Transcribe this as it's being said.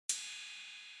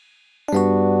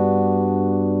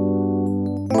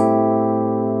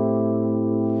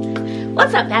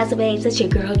What's up, Bazzle babes? It's your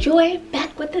girl Joy,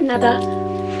 back with another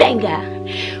banger.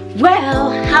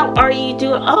 Well, how are you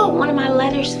doing? Oh, one of my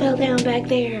letters fell down back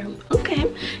there.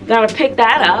 Okay, gotta pick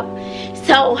that up.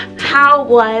 So, how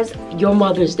was your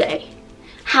Mother's Day?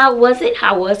 How was it?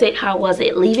 How was it? How was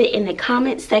it? Leave it in the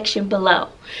comment section below.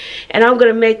 And I'm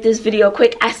gonna make this video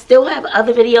quick. I still have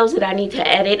other videos that I need to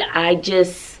edit. I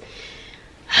just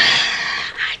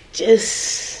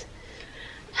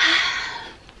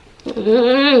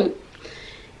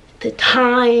the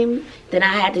time that I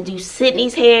had to do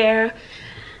Sydney's hair,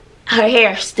 her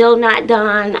hair still not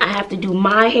done. I have to do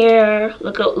my hair.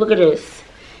 Look at this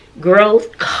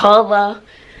growth, color,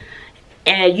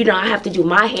 and you know I have to do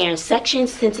my hair in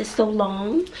sections since it's so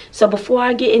long. So before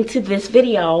I get into this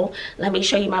video, let me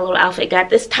show you my little outfit. Got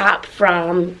this top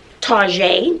from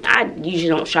Target. I usually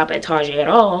don't shop at Target at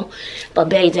all, but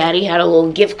Bay Daddy had a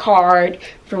little gift card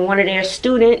from one of their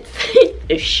students.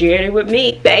 They shared it with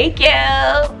me. Thank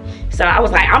you. So I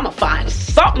was like, I'm gonna find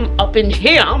something up in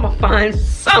here. I'm gonna find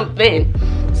something.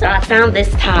 So I found this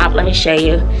top. Let me show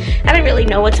you. I didn't really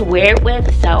know what to wear it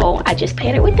with, so I just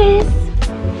paired it with this.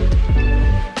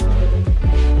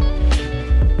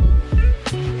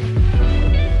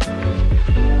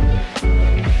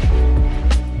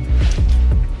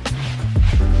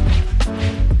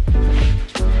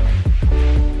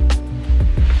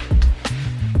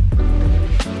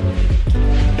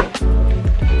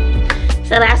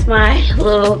 So that's my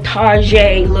little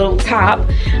Target little top.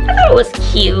 I thought it was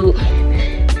cute.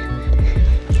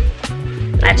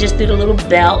 I just threw the little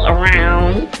belt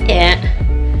around it.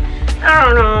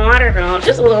 I don't know,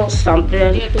 just a little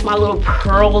something. Put my little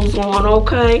pearls on,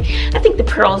 okay? I think the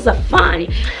pearls are fun.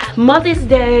 Mother's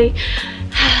Day,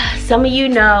 some of you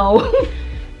know,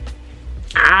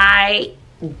 I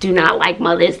do not like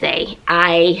Mother's Day.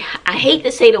 I hate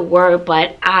to say the word,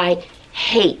 but I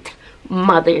hate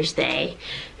Mother's Day.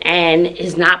 And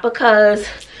it's not because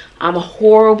I'm a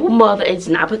horrible mother. It's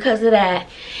not because of that.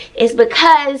 It's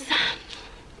because,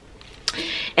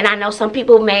 and I know some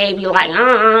people may be like,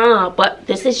 but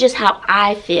this is just how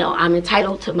I feel. I'm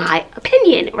entitled to my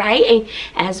opinion, right? And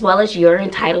as well as you're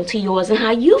entitled to yours and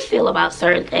how you feel about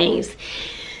certain things.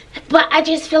 But I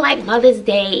just feel like Mother's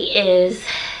Day is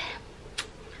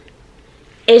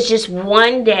just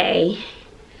one day.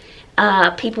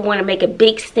 People want to make a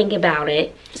big stink about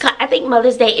it. So I think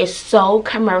Mother's Day is so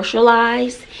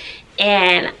commercialized,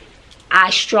 and I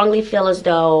strongly feel as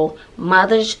though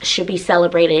mothers should be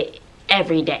celebrated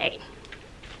every day.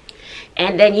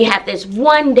 And then you have this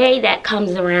one day that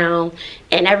comes around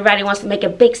and everybody wants to make a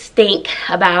big stink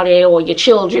about it, or your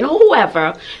children or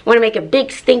whoever want to make a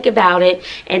big stink about it,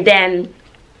 and then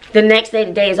the next day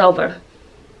the day is over.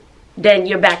 Then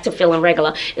you're back to feeling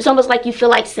regular. It's almost like you feel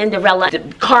like Cinderella. The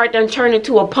card done turned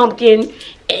into a pumpkin,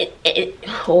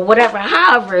 or whatever,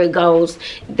 however it goes.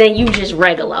 Then you just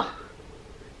regular.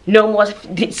 No more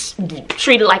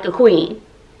treated like a queen.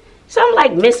 So I'm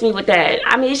like, miss me with that.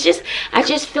 I mean, it's just, I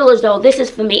just feel as though this is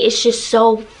for me. It's just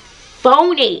so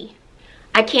phony.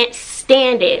 I can't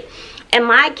stand it. And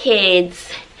my kids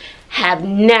have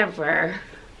never,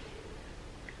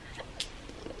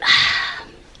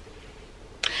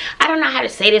 I don't know how to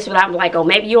say this without like, oh,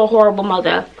 maybe you're a horrible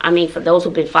mother. I mean, for those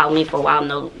who've been following me for a while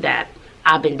know that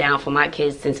I've been down for my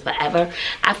kids since forever.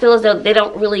 I feel as though they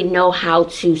don't really know how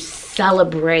to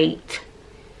celebrate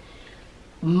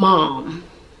mom.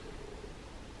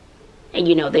 And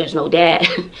you know, there's no dad.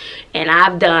 And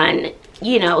I've done,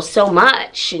 you know, so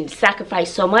much and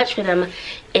sacrificed so much for them.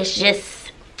 It's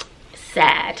just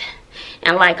sad.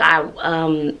 And like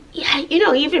yeah, you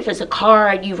know, even if it's a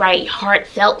card, you write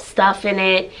heartfelt stuff in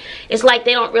it. It's like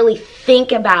they don't really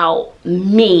think about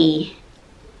me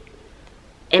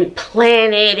and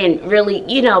plan it and really,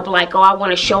 you know, like, oh, I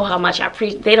want to show how much I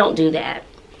appreciate. They don't do that.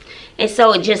 And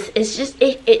so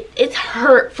it's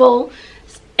hurtful.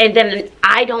 And then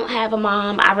I don't have a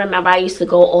mom. I remember I used to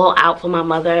go all out for my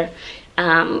mother.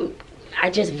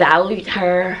 I just valued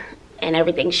her and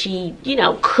everything she, you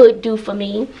know, could do for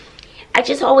me. I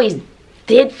just always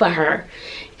did for her.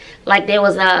 Like there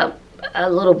was a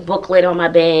little booklet on my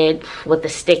bed with a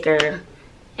sticker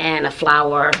and a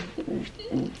flower.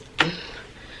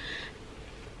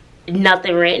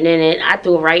 Nothing written in it. I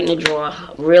threw it right in the drawer.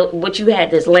 What you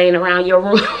had this laying around your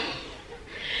room.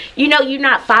 You know, you're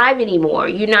not 5 anymore.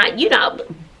 You're not, you know,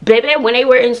 baby, when they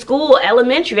were in school,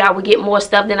 elementary, I would get more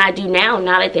stuff than I do now.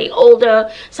 Now that they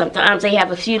older, sometimes they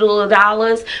have a few little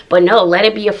dollars. But no, let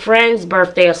it be a friend's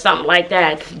birthday or something like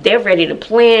that. They're ready to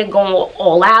plan, going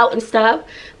all out and stuff.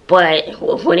 But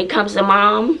when it comes to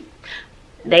mom,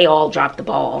 they all dropped the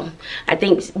ball. I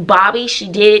think Bobby, she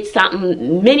did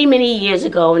something many years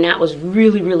ago, and that was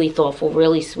really thoughtful,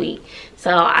 really sweet.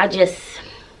 So I just,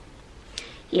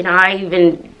 you know, I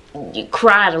even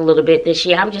cried a little bit this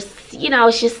year. I'm just, you know,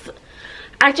 it's just,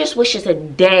 I just wish it's a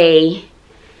day.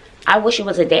 I wish it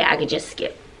was a day I could just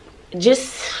skip.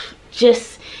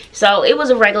 So it was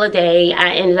a regular day. I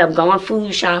ended up going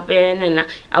food shopping, and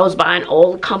I was buying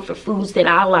all the comfort foods that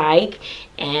I like,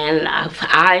 and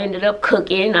I ended up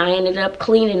cooking. I ended up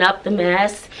cleaning up the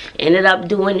mess, ended up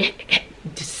doing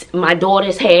my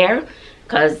daughter's hair,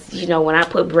 because, you know, when I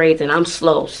put braids in, I'm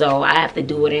slow, so I have to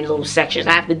do it in little sections.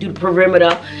 I have to do the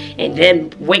perimeter and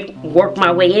then work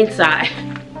my way inside.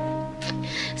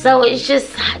 So it's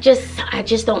just, I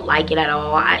just don't like it at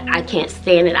all. I can't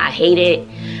stand it. I hate it.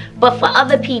 But for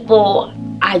other people,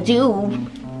 I do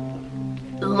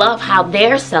love how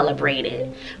they're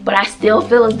celebrated. But I still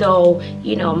feel as though,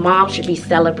 you know, mom should be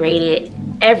celebrated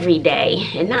every day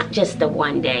and not just the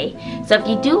one day. So if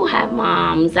you do have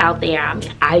moms out there, I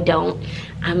mean, I don't,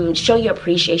 show your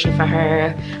appreciation for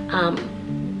her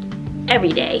every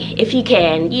day if you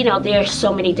can. You know, there's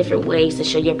so many different ways to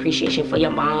show your appreciation for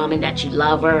your mom and that you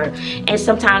love her. And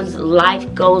sometimes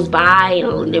life goes by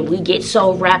and we get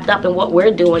so wrapped up in what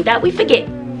we're doing that we forget.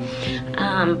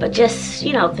 But just,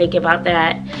 you know, think about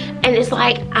that. And it's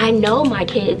like, I know my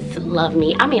kids love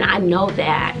me. I mean, I know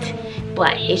that,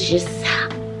 but it's just,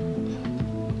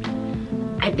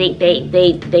 I think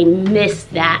they miss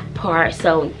that part,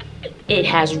 so it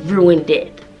has ruined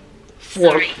it for.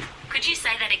 Sorry, could you say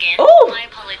that again? Oh, my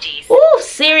apologies. Oh,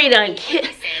 Siri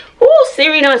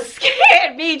done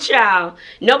scared me, child.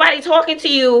 Nobody talking to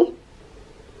you.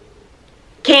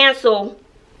 Cancel.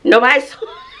 Nobody's.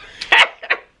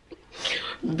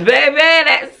 Baby,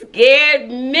 that scared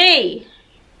me.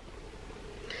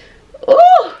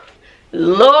 Oh,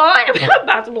 Lord. I'm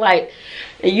about to be like,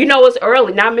 you know it's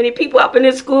early. Not many people up in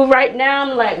this school right now.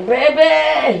 I'm like,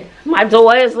 baby, my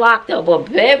door is locked up,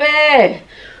 but baby,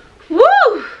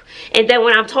 woo. And then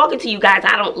when I'm talking to you guys,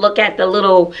 I don't look at the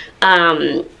little,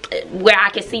 where I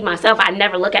can see myself. I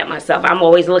never look at myself. I'm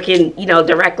always looking, you know,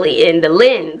 directly in the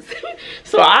lens.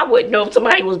 So I wouldn't know if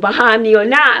somebody was behind me or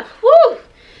not. Woo.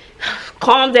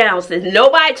 Calm down, sis.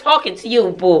 Nobody talking to you,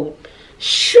 boo.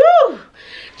 Shoo.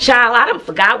 Child, I done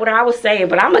forgot what I was saying,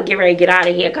 but I'm going to get ready to get out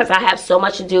of here because I have so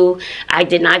much to do. I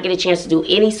did not get a chance to do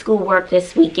any schoolwork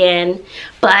this weekend.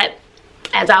 But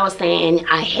as I was saying,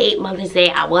 I hate Mother's Day.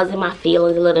 I was in my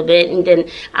feelings a little bit. And then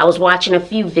I was watching a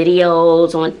few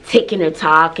videos on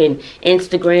TikTok and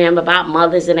Instagram about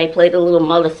mothers, and they played a little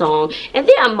mother song. And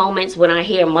there are moments when I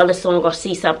hear a mother song or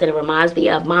see something that reminds me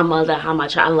of my mother, how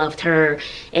much I loved her,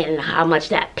 and how much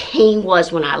that pain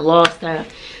was when I lost her.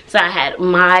 So I had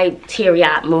my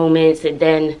teary-eyed moments, and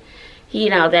then, you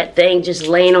know, that thing just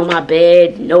laying on my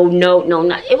bed. No.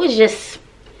 It was just,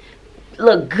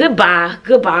 look, goodbye,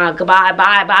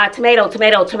 bye, tomato.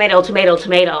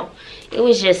 It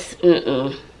was just,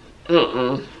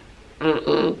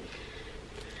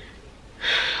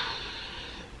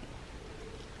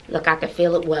 Look, I can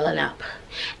feel it welling up.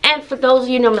 And for those of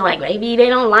you who know me, like, maybe they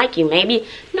don't like you, maybe,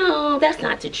 no, that's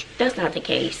not the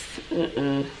case.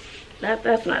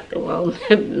 That's not the, well,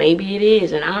 maybe it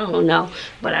is, and I don't know,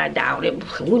 but I doubt it.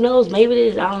 Who knows? Maybe it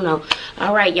is. I don't know.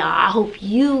 All right, y'all. I hope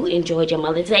you enjoyed your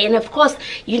Mother's Day, and of course,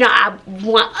 you know, I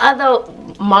want other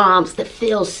moms to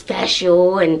feel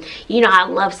special, and you know, I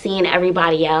love seeing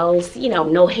everybody else. You know,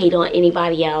 no hate on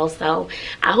anybody else. So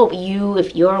I hope you,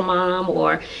 if you're a mom,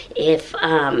 or if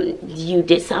you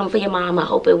did something for your mom, I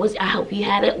hope you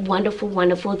had a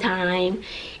wonderful time.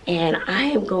 And I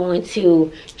am going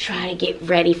to try to get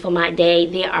ready for my day.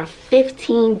 There are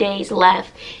 15 days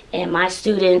left, and my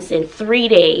students in 4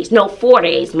 days,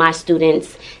 my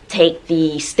students take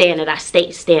the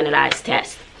state standardized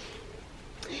test.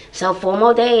 So 4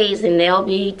 more days, and they'll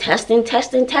be testing,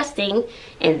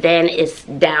 and then it's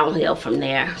downhill from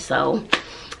there. So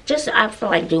just, I feel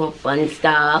like doing fun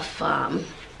stuff and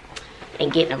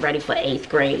getting ready for 8th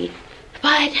grade.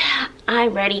 But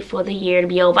I'm ready for the year to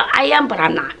be over. I am, but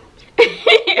I'm not.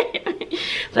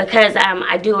 Because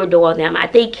I do adore them. I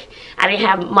think I didn't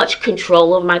have much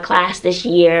control of my class this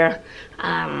year.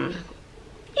 You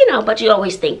know, but you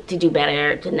always think to do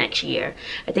better the next year.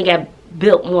 I think I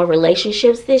built more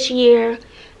relationships this year.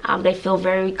 They feel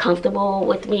very comfortable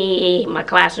with me. My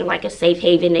classroom like a safe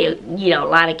haven. They, you know, a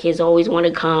lot of kids always want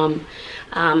to come.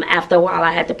 After a while,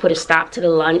 I had to put a stop to the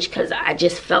lunch because I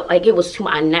just felt like it was too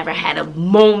much. I never had a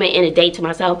moment in a day to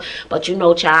myself. But you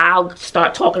know, child, I'll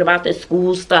start talking about the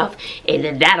school stuff, and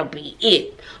then that'll be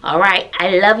it. All right,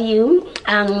 I love you.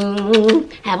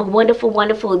 Have a wonderful,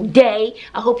 wonderful day.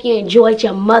 I hope you enjoyed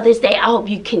your Mother's Day. I hope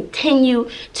you continue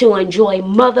to enjoy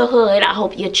motherhood. I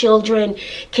hope your children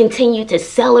continue to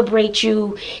celebrate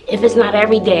you. If it's not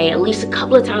every day, at least a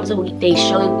couple of times a week, they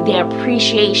show their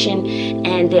appreciation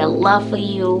and their love for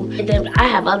you. And then I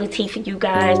have other tea for you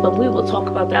guys, but we will talk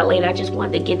about that later. I just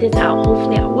wanted to get this out.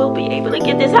 Hopefully I will be able to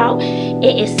get this out.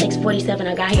 It is 6:47.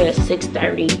 I got here at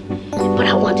 6:30, but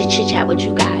I wanted to chit chat with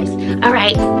you guys. All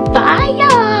right, bye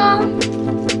y'all.